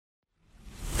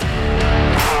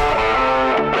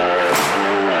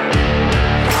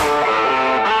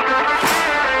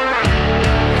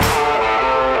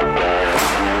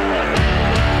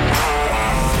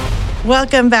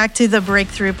Welcome back to the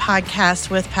Breakthrough Podcast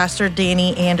with Pastor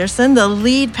Danny Anderson, the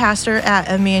lead pastor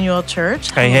at Emmanuel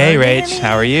Church. Hey, Rach.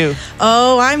 How are you?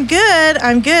 Oh, I'm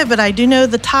good. But I do know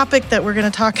the topic that we're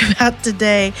going to talk about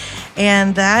today,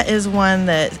 and that is one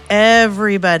that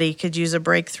everybody could use a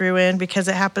breakthrough in because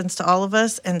it happens to all of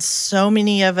us, and so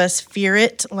many of us fear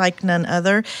it like none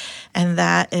other, and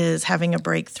that is having a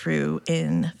breakthrough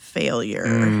in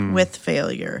failure, with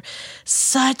failure.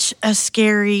 Such a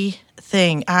scary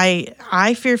thing.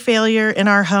 I fear failure. In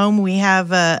our home, we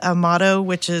have a motto,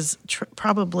 which is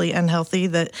probably unhealthy,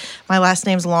 that my last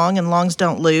name's Long and Longs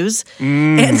don't lose.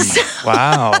 And so,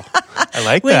 wow. I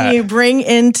like when that. When you bring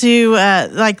into,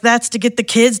 that's to get the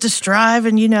kids to strive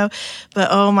and, but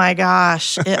oh my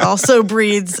gosh, it also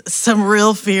breeds some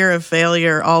real fear of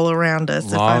failure all around us,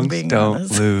 Longs if I'm being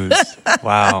honest. don't lose.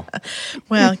 Wow.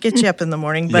 Well, get you up in the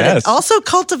morning, but Yes. It also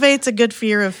cultivates a good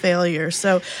fear of failure.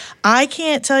 So I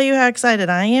can't tell you how excited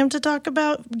I am to talk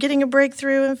about getting a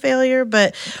breakthrough in failure,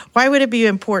 but why would it be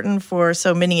important for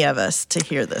so many of us to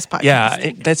hear this podcast?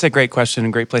 Yeah, that's a great question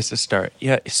and great place to start.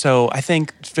 Yeah, so I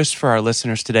think just for our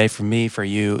listeners today, for me, for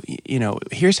you,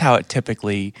 here's how it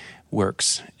typically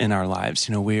works in our lives.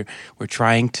 We're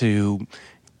trying to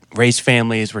raise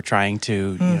families, we're trying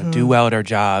to do well at our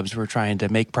jobs, we're trying to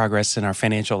make progress in our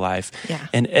financial life. Yeah.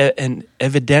 And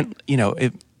evident,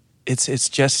 it's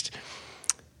just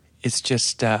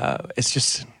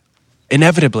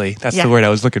inevitably, that's the word I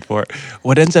was looking for.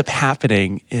 What ends up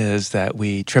happening is that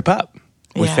we trip up,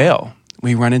 we fail.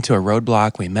 We run into a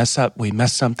roadblock, we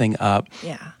mess something up.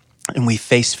 Yeah. And we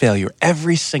face failure.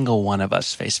 Every single one of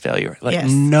us face failure. Yes.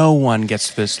 No one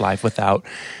gets through this life without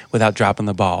dropping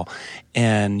the ball.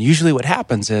 And usually what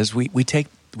happens is we take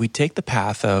the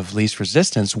path of least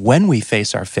resistance when we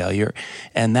face our failure,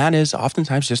 and that is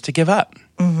oftentimes just to give up.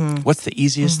 Mm-hmm. What's the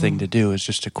easiest thing to do is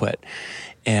just to quit.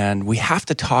 And we have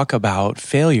to talk about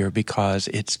failure because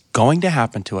it's going to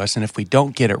happen to us. And if we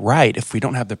don't get it right, if we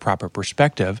don't have the proper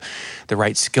perspective, the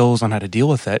right skills on how to deal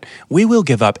with it, we will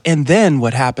give up. And then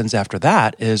what happens after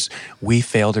that is we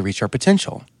fail to reach our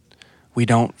potential. We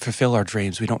don't fulfill our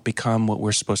dreams. We don't become what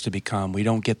we're supposed to become. We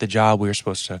don't get the job we're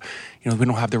supposed to, we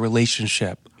don't have the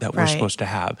relationship that we're supposed to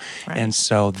have. Right. And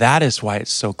so that is why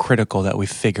it's so critical that we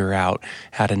figure out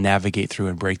how to navigate through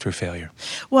and break through failure.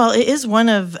 Well, it is one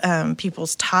of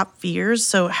people's top fears.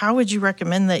 So how would you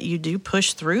recommend that you do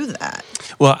push through that?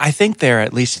 Well, I think there are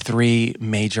at least three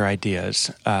major ideas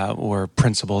or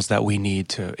principles that we need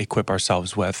to equip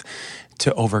ourselves with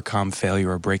to overcome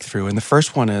failure or breakthrough. And the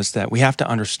first one is that we have to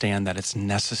understand that it's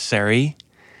necessary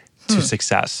to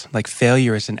success. Like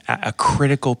failure is a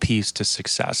critical piece to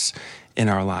success in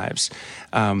our lives.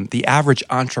 The average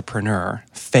entrepreneur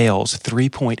fails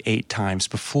 3.8 times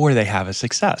before they have a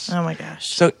success. Oh my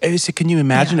gosh. So can you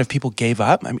imagine if people gave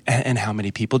up and how many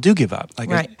people do give up?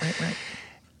 Right.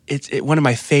 One of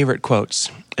my favorite quotes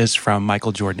is from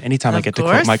Michael Jordan. Anytime I get to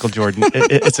course. quote Michael Jordan,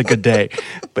 it's a good day.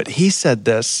 But he said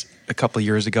this a couple of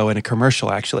years ago in a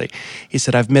commercial, actually. He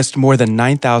said, "I've missed more than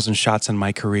 9,000 shots in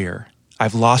my career.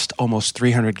 I've lost almost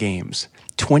 300 games.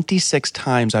 26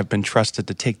 times I've been trusted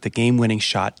to take the game-winning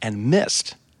shot and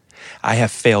missed. I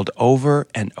have failed over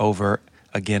and over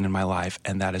again in my life,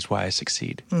 and that is why I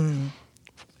succeed." And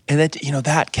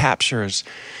that captures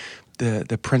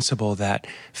the principle that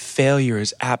failure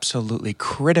is absolutely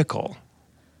critical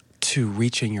to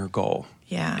reaching your goal.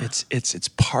 Yeah. It's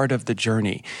part of the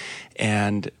journey.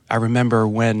 And I remember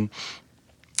when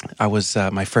I was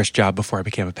my first job before I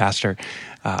became a pastor,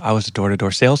 I was a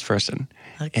door-to-door salesperson.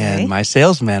 Okay. And my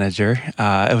sales manager,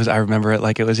 I remember it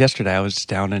like it was yesterday. I was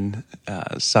down in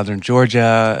southern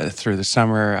Georgia through the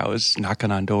summer. I was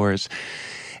knocking on doors.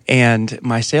 And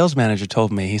my sales manager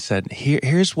told me, he said,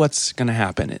 here's what's going to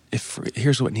happen.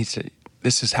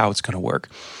 This is how it's going to work.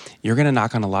 You're going to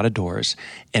knock on a lot of doors.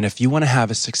 And if you want to have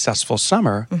a successful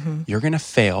summer, you're going to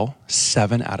fail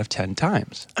 7 out of 10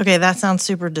 times. Okay, that sounds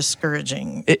super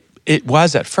discouraging. It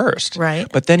was at first. Right.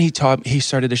 But then he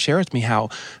started to share with me how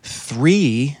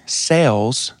 3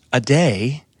 sales a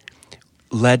day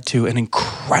led to an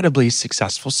incredibly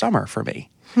successful summer for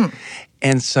me.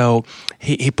 And so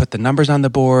he put the numbers on the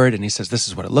board and he says, this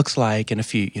is what it looks like. And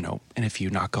if you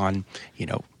knock on,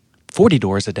 40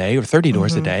 doors a day or 30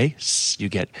 doors a day, you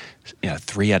get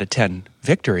 3 out of 10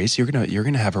 victories, you're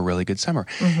gonna have a really good summer.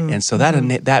 And so that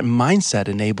mindset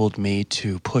enabled me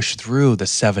to push through the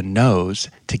 7 no's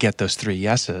to get those 3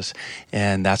 yeses,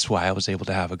 and that's why I was able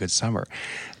to have a good summer.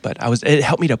 But it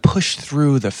helped me to push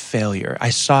through the failure. I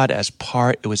saw it as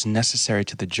it was necessary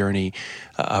to the journey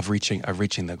of reaching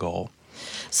the goal.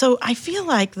 So I feel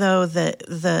like, though, that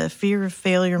the fear of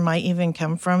failure might even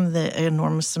come from the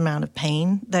enormous amount of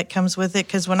pain that comes with it.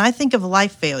 Because when I think of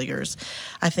life failures,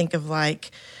 I think of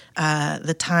like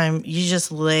the time you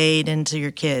just laid into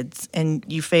your kids and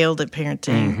you failed at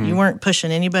parenting. Mm-hmm. You weren't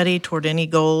pushing anybody toward any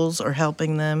goals or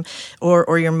helping them,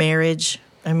 or your marriage.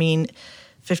 I mean,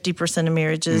 50% of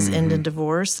marriages end in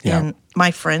divorce. Yeah. And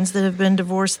my friends that have been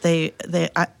divorced, they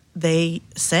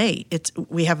say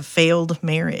we have a failed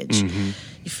marriage.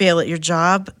 You fail at your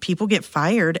job, people get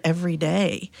fired every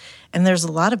day. And there's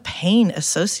a lot of pain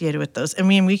associated with those. I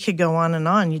mean, we could go on and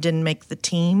on. You didn't make the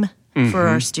team. For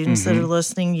our students that are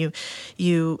listening,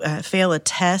 you fail a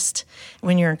test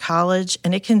when you're in college,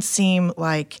 and it can seem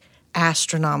like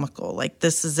astronomical. Like,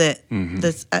 this is it.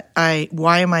 This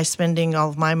why am I spending all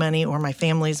of my money or my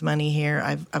family's money here?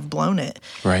 I've blown it.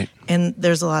 Right. And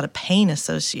there's a lot of pain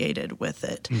associated with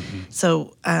it.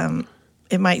 So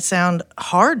it might sound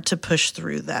hard to push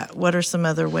through that. What are some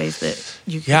other ways that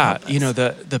you can help us? You know,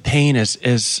 the pain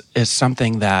is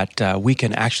something that we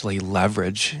can actually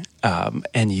leverage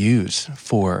and use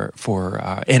for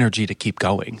energy to keep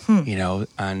going. You know,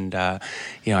 and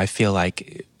I feel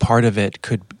like part of it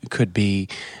could be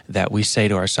that we say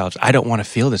to ourselves, "I don't want to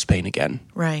feel this pain again."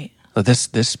 Right.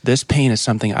 This pain is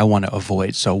something I want to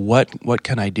avoid. So what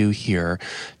can I do here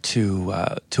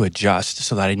to adjust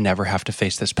so that I never have to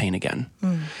face this pain again?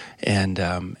 And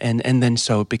then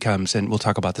so it becomes, and we'll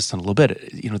talk about this in a little bit.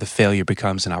 You know, the failure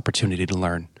becomes an opportunity to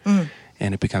learn,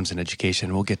 and it becomes an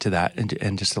education. We'll get to that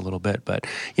in just a little bit. But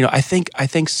you know, I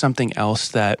think something else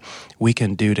that we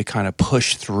can do to kind of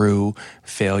push through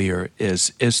failure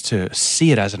is to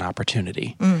see it as an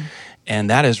opportunity. And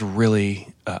that is really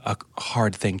a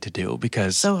hard thing to do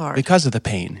because of the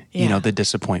pain, you know, the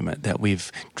disappointment that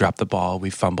we've dropped the ball, we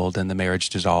fumbled, and the marriage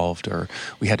dissolved, or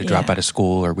we had to drop out of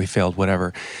school, or we failed,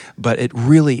 whatever. But it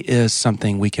really is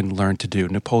something we can learn to do.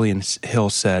 Napoleon Hill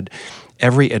said,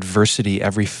 "Every adversity,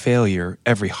 every failure,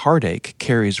 every heartache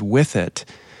carries with it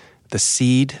the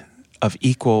seed of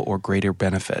equal or greater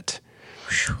benefit."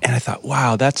 And I thought,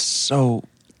 wow, that's so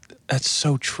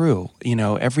true. You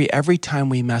know, every time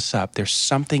we mess up, there's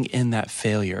something in that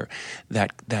failure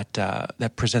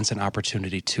that presents an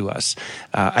opportunity to us.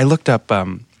 I looked up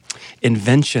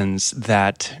inventions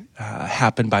that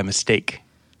happened by mistake,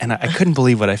 and I couldn't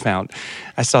believe what I found.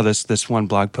 I saw this one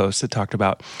blog post that talked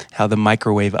about how the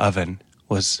microwave oven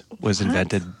was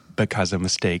invented because of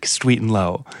mistake. Sweet and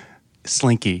Low.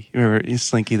 Slinky, remember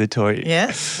Slinky the toy?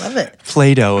 Yes, love it.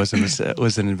 Play-Doh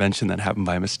was an invention that happened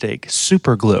by mistake.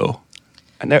 Super glue,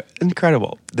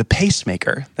 incredible. The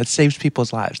pacemaker that saves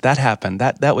people's lives, that happened.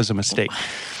 That was a mistake.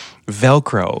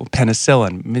 Velcro,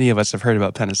 penicillin. Many of us have heard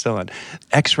about penicillin.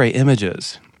 X-ray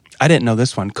images. I didn't know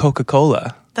this one.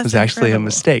 Coca-Cola was actually a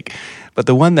mistake. But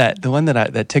the one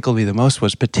that tickled me the most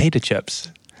was potato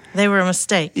chips. They were a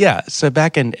mistake. Yeah. So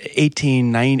back in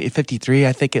 1853,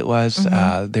 I think it was,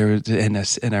 there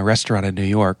was in a restaurant in New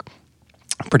York.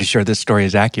 I'm pretty sure this story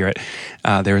is accurate.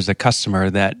 There was a customer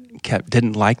that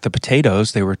didn't like the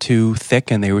potatoes. They were too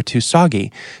thick and they were too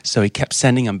soggy. So he kept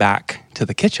sending them back to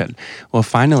the kitchen. Well,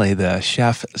 finally, the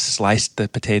chef sliced the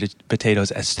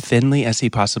potatoes as thinly as he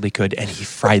possibly could, and he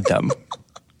fried them.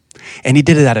 And he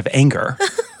did it out of anger.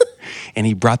 And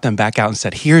he brought them back out and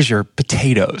said, "Here's your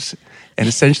potatoes." And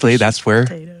essentially, that's where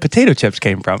potato chips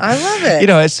came from. I love it. You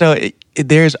know, so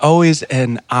there's always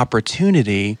an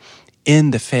opportunity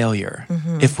in the failure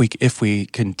if we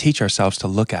can teach ourselves to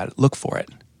look for it.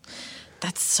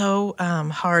 That's so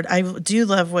hard. I do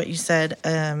love what you said,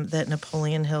 that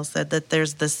Napoleon Hill said, that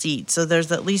there's the seed. So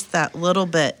there's at least that little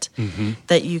bit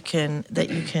that you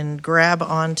can grab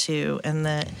onto, and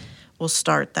that will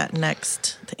start that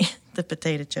next the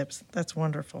potato chips. That's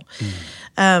wonderful.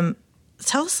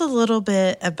 Tell us a little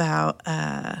bit about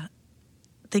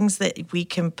things that we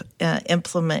can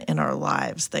implement in our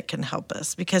lives that can help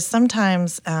us. Because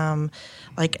sometimes,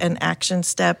 like an action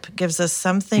step gives us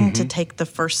something to take the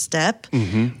first step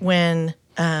when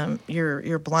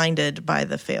you're blinded by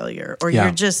the failure, or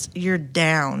you're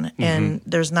down and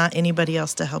there's not anybody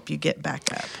else to help you get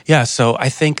back up. Yeah. So I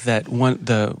think that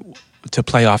to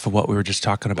play off of what we were just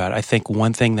talking about, I think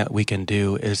one thing that we can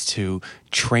do is to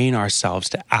train ourselves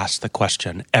to ask the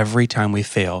question every time we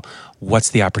fail,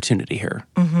 what's the opportunity here?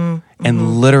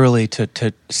 And literally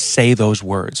to say those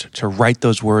words, to write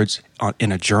those words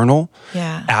in a journal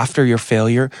after your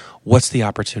failure, what's the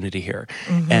opportunity here?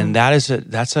 And that's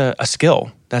a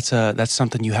skill. That's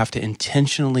something you have to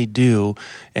intentionally do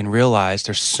and realize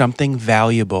there's something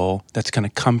valuable that's going to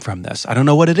come from this. I don't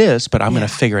know what it is, but I'm going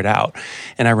to figure it out.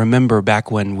 And I remember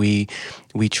back when we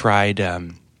tried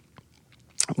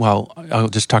Well, I'll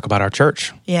just talk about our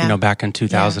church. Yeah. Back in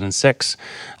 2006,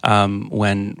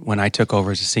 when I took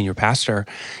over as a senior pastor,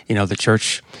 the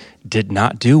church did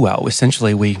not do well.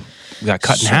 Essentially, we got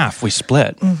cut in half. We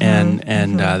split,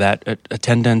 and that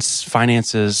attendance,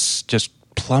 finances just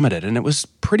plummeted, and it was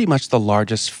pretty much the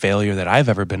largest failure that I've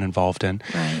ever been involved in.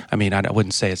 Right. I mean, I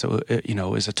wouldn't say it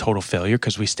was a total failure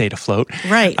because we stayed afloat.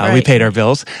 Right. We paid our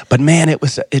bills, but man, it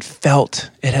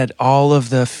had all of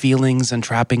the feelings and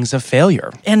trappings of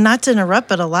failure. And not to interrupt,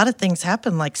 but a lot of things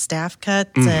happen, like staff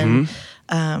cuts and.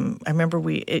 I remember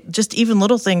just even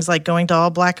little things like going to all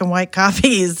black and white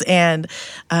copies, and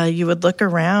you would look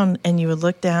around and you would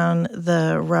look down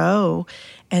the row,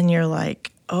 and you're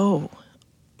like, oh,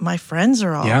 my friends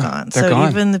are all gone. They're so gone.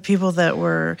 Even the people that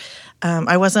were,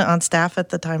 I wasn't on staff at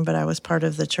the time, but I was part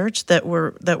of the church that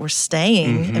were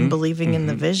staying and believing in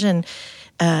the vision.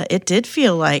 It did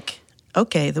feel like,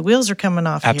 okay, the wheels are coming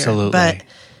off Absolutely. here,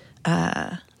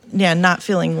 but. Not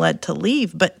feeling led to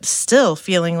leave, but still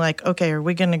feeling like, okay, are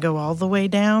we going to go all the way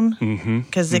down?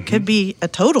 Because it could be a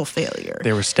total failure.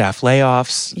 There were staff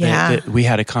layoffs. Yeah. We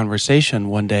had a conversation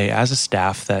one day as a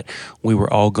staff that we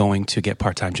were all going to get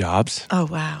part-time jobs. Oh,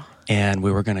 wow. And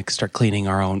we were going to start cleaning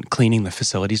the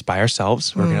facilities by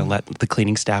ourselves. We're going to let the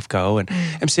cleaning staff go.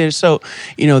 And so,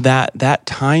 that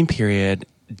time period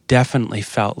definitely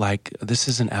felt like this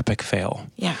is an epic fail.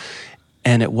 Yeah.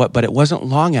 But it wasn't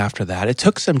long after that. It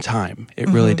took some time. It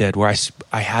really did, where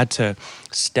I had to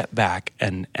step back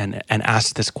and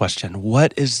ask this question: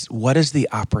 What is the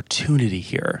opportunity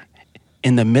here?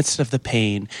 In the midst of the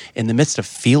pain, in the midst of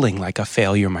feeling like a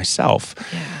failure myself,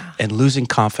 and losing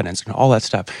confidence and all that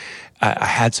stuff, I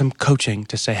had some coaching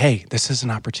to say, "Hey, this is an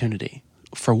opportunity."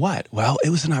 For what? Well, it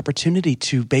was an opportunity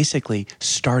to basically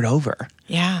start over.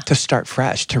 Yeah. To start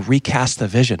fresh, to recast the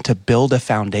vision, to build a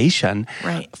foundation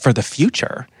for the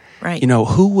future. Right.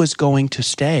 Who was going to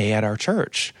stay at our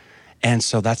church? And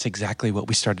so that's exactly what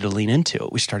we started to lean into.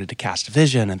 We started to cast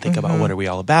vision and think about what are we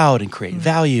all about and create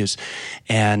values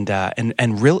and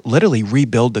literally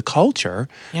rebuild the culture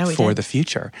for the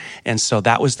future. And so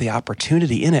that was the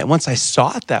opportunity in it. Once I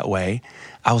saw it that way,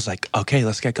 I was like, okay,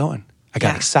 let's get going. I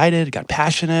got excited, got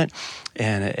passionate,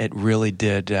 and it really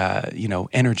did,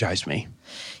 energize me.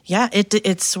 Yeah,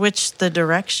 it switched the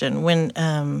direction when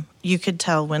you could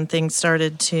tell when things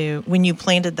started when you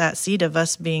planted that seed of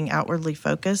us being outwardly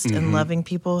focused and loving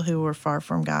people who were far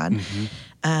from God.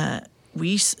 The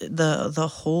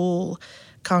whole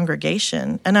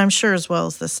congregation, and I'm sure as well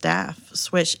as the staff,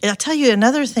 switched. I'll tell you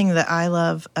another thing that I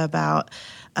love about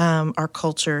our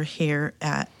culture here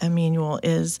at Emmanuel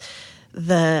is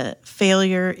the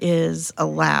failure is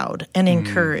allowed and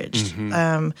encouraged.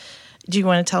 Do you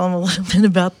want to tell them a little bit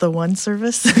about the one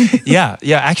service? Yeah.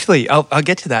 Actually, I'll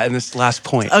get to that in this last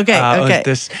point. Okay.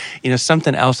 This,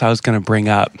 something else I was going to bring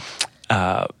up.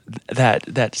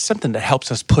 That's something that helps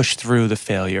us push through the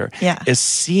failure. Is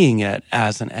seeing it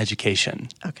as an education.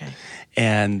 Okay.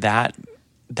 And that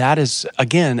is,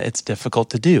 again, it's difficult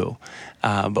to do.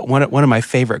 But one of my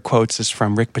favorite quotes is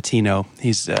from Rick Pitino.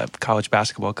 He's a college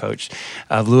basketball coach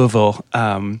of Louisville.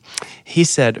 He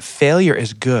said, "Failure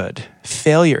is good.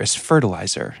 Failure is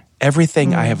fertilizer.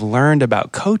 Everything I have learned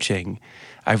about coaching,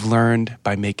 I've learned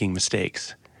by making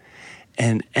mistakes."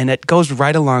 And it goes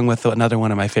right along with another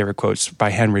one of my favorite quotes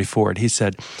by Henry Ford. He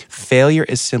said, "Failure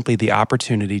is simply the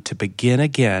opportunity to begin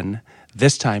again,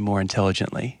 this time more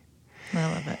intelligently."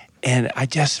 I love it. And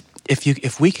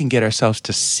if we can get ourselves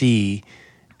to see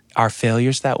our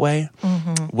failures that way,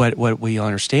 what we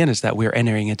understand is that we're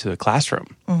entering into the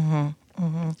classroom.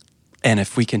 And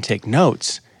if we can take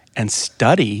notes and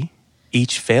study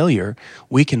each failure,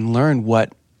 we can learn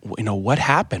what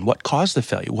happened, what caused the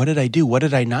failure, what did I do, what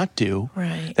did I not do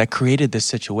that created this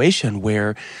situation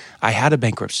where I had a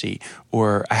bankruptcy,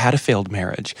 or I had a failed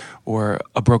marriage, or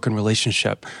a broken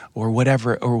relationship, or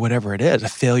whatever it is, a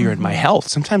failure in my health.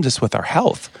 Sometimes it's with our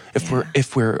health.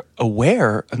 If we're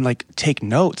aware and take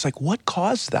notes, what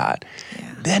caused that,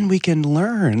 then we can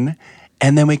learn,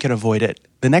 and then we can avoid it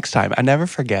the next time. I never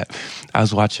forget. I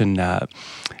was watching the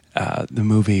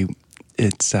movie.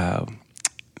 It's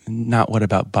not What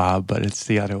About Bob, but it's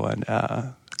the other one,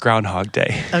 Groundhog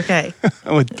Day. Okay.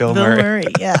 With Bill Murray.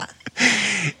 Yeah.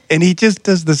 And he just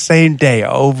does the same day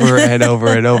over and over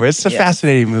and over. It's a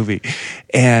fascinating movie.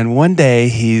 And one day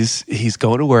he's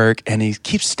going to work and he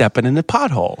keeps stepping in the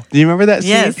pothole. Do you remember that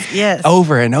scene? Yes.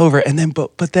 Over and over. And then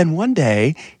but then one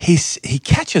day he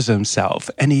catches himself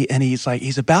and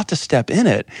he's about to step in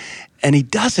it and he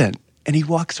doesn't, and he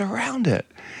walks around it.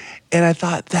 And I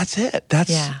thought, that's it.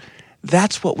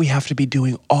 That's what we have to be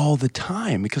doing all the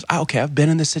time because, I've been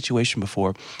in this situation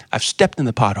before. I've stepped in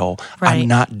the pothole. Right. I'm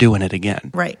not doing it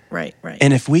again. Right.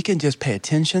 And if we can just pay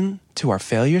attention to our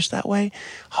failures that way,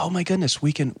 oh my goodness,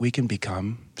 we can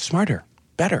become smarter,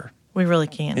 better. We really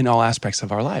can. In all aspects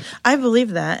of our life. I believe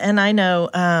that. And I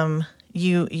know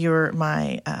you're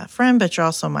my friend, but you're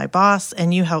also my boss,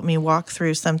 and you helped me walk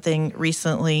through something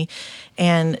recently.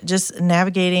 And just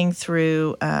navigating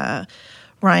through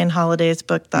Ryan Holiday's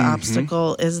book, The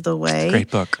Obstacle is the Way. It's a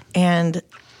great book. And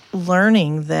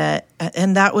learning that,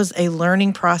 and that was a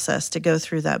learning process to go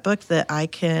through that book, that I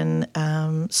can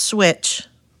switch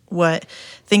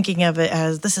thinking of it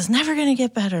as this is never going to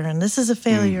get better and this is a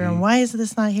failure and why is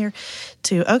this not here,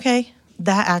 to, okay,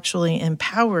 that actually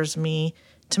empowers me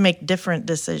to make different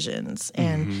decisions.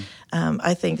 And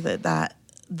I think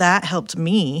that helped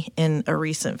me in a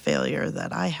recent failure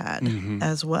that I had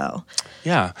as well.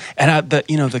 Yeah. And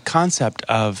the concept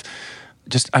of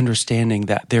just understanding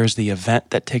that there's the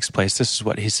event that takes place. This is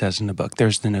what he says in the book.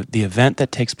 There's the event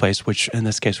that takes place, which in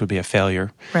this case would be a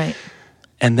failure. Right.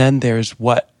 And then there's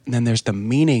the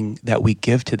meaning that we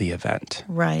give to the event.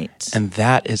 Right. And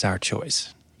that is our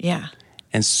choice. Yeah.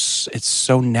 And it's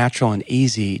so natural and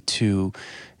easy to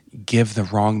give the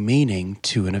wrong meaning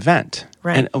to an event.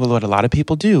 Right. And what a lot of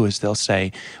people do is they'll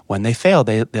say, when they fail,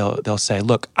 they'll say,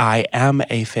 look, I am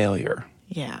a failure.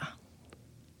 Yeah.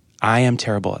 I am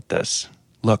terrible at this.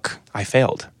 Look, I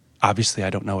failed. Obviously, I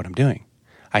don't know what I'm doing.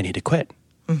 I need to quit.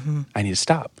 I need to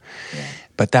stop. Yeah.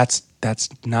 But that's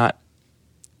not,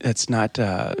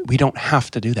 we don't have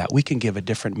to do that. We can give a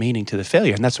different meaning to the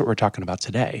failure. And that's what we're talking about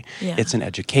today. Yeah. It's an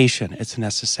education. It's a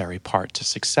necessary part to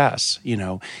success.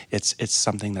 It's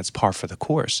something that's par for the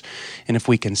course. And if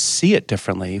we can see it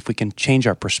differently, if we can change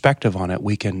our perspective on it,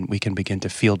 we can begin to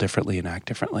feel differently and act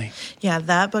differently. Yeah,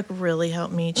 that book really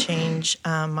helped me change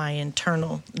my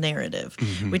internal narrative.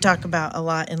 We talk about a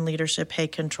lot in leadership, hey,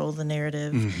 control the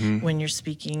narrative when you're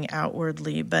speaking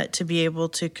outwardly, but to be able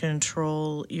to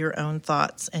control your own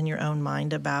thoughts and your own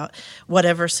mind about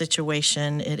whatever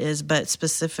situation it is, but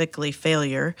specifically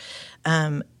failure,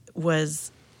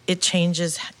 it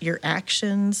changes your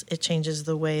actions. It changes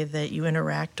the way that you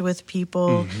interact with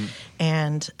people.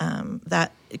 And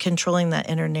that controlling that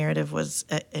inner narrative was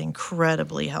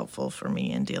incredibly helpful for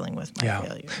me in dealing with my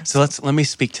failure. So let me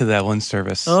speak to that one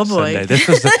service. Oh boy, Sunday.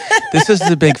 This was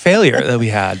the big failure that we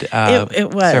had.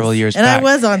 It was several years and back. I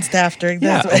was on staff during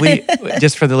that. Yeah, we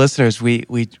just for the listeners, we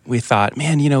thought,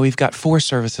 man, we've got 4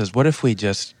 services. What if we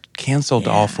just canceled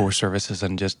all 4 services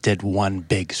and just did one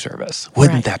big service?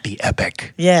 Wouldn't that be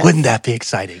epic? Yes. Wouldn't that be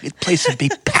exciting? The place would be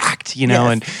packed,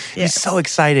 and it's so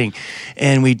exciting.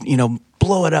 And we,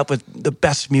 blow it up with the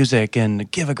best music and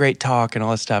give a great talk and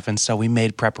all this stuff. And so we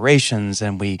made preparations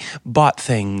and we bought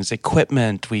things,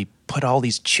 equipment. We put all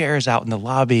these chairs out in the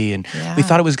lobby, and we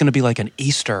thought it was going to be like an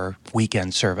Easter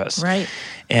weekend service. Right.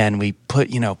 And we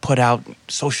put out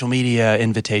social media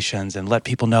invitations and let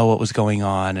people know what was going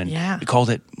on. And we called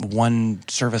it One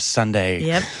Service Sunday.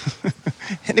 Yep.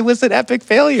 And it was an epic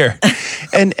failure.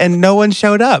 and no one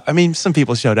showed up. I mean, some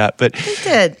people showed up, but they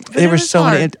did. But there were so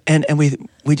many. And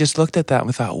we just looked at that and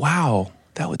we thought, wow,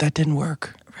 that didn't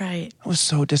work. Right. It was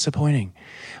so disappointing.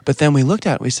 But then we looked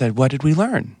at it, we said, what did we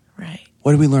learn? Right.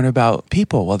 What did we learn about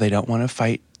people? Well, they don't want to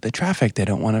fight the traffic. They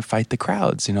don't want to fight the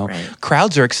crowds.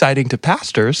 Crowds are exciting to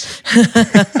pastors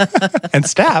and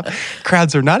staff.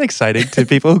 Crowds are not exciting to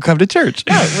people who come to church.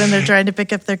 No, when they're trying to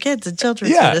pick up their kids in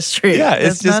children's ministry. Yeah,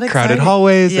 it's just crowded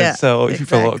hallways. Yeah, and so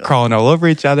people are crawling all over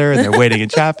each other, and they're waiting in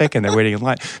traffic, and they're waiting in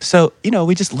line. So,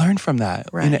 we just learned from that.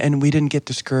 Right. And we didn't get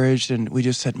discouraged, and we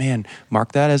just said, man,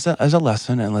 mark that as a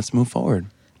lesson, and let's move forward.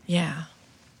 Yeah.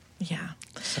 Yeah.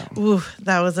 So. Ooh,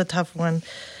 that was a tough one.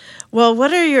 Well,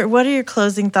 what are your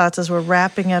closing thoughts as we're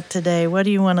wrapping up today? What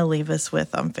do you want to leave us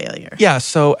with on failure? Yeah,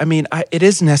 so it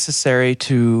is necessary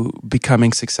to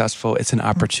becoming successful. It's an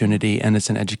opportunity and it's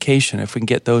an education. If we can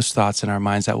get those thoughts in our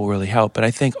minds, that will really help. But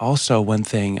I think also one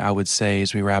thing I would say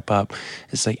as we wrap up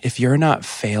is if you're not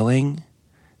failing,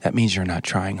 that means you're not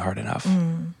trying hard enough.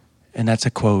 And that's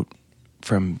a quote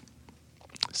from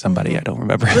somebody, I don't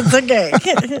remember. It's okay.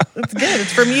 It's good.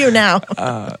 It's from you now.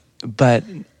 But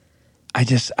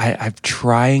I'm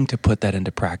trying to put that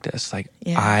into practice.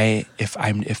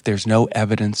 If there's no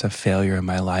evidence of failure in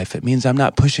my life, it means I'm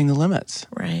not pushing the limits.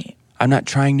 Right. I'm not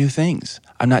trying new things.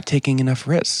 I'm not taking enough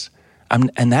risks.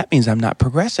 And that means I'm not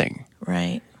progressing.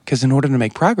 Right. Because in order to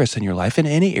make progress in your life in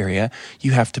any area,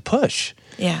 you have to push.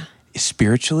 Yeah.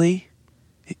 Spiritually,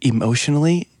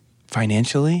 emotionally,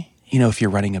 financially. If you're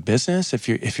running a business, if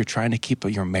you're trying to keep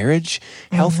your marriage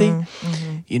healthy,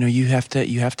 you have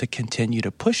to continue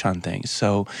to push on things.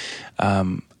 So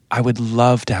I would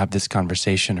love to have this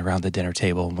conversation around the dinner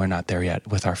table. We're not there yet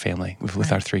with our family,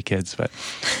 with our 3 kids, but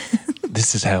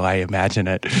this is how I imagine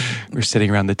it. We're sitting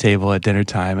around the table at dinner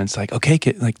time, and it's like, okay,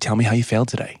 like, tell me how you failed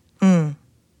today.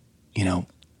 You know,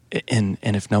 and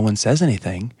if no one says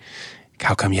anything,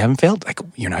 how come you haven't failed? Like,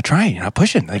 you're not trying, you're not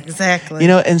pushing. Like, exactly. You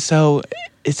know, and so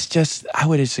it's just, I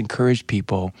would just encourage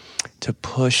people to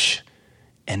push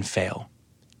and fail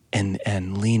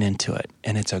and lean into it.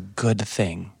 And it's a good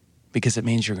thing because it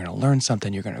means you're going to learn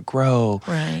something, you're going to grow,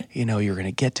 right. You know, you're going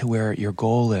to get to where your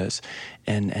goal is.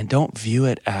 And don't view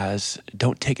it as,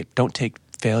 don't take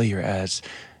failure as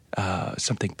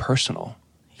something personal.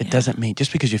 It doesn't mean,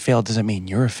 just because you failed doesn't mean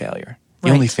you're a failure.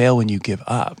 You only fail when you give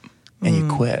up and you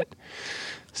quit.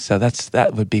 So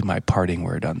that would be my parting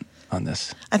word on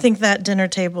this. I think that dinner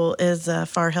table is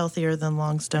far healthier than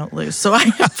longs don't lose. So I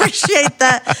appreciate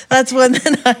that. That's one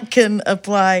that I can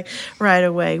apply right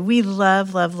away. We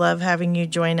love having you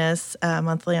join us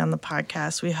monthly on the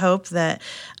podcast. We hope that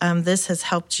this has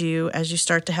helped you as you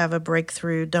start to have a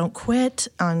breakthrough. Don't quit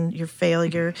on your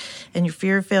failure and your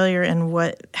fear of failure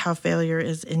and how failure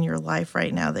is in your life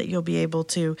right now, that you'll be able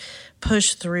to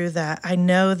push through that. I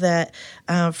know that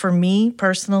for me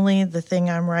personally, the thing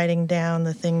I'm writing down,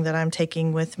 the thing that I'm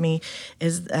taking with me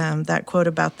is that quote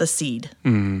about the seed,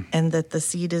 and that the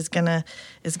seed is gonna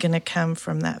come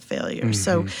from that failure.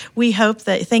 So we hope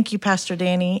that, thank you, Pastor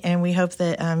Danny, and we hope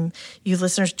that you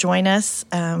listeners join us.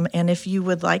 And if you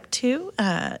would like to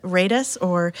rate us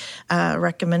or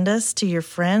recommend us to your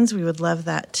friends, we would love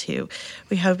that too.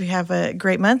 We hope you have a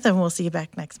great month, and we'll see you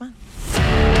back next month.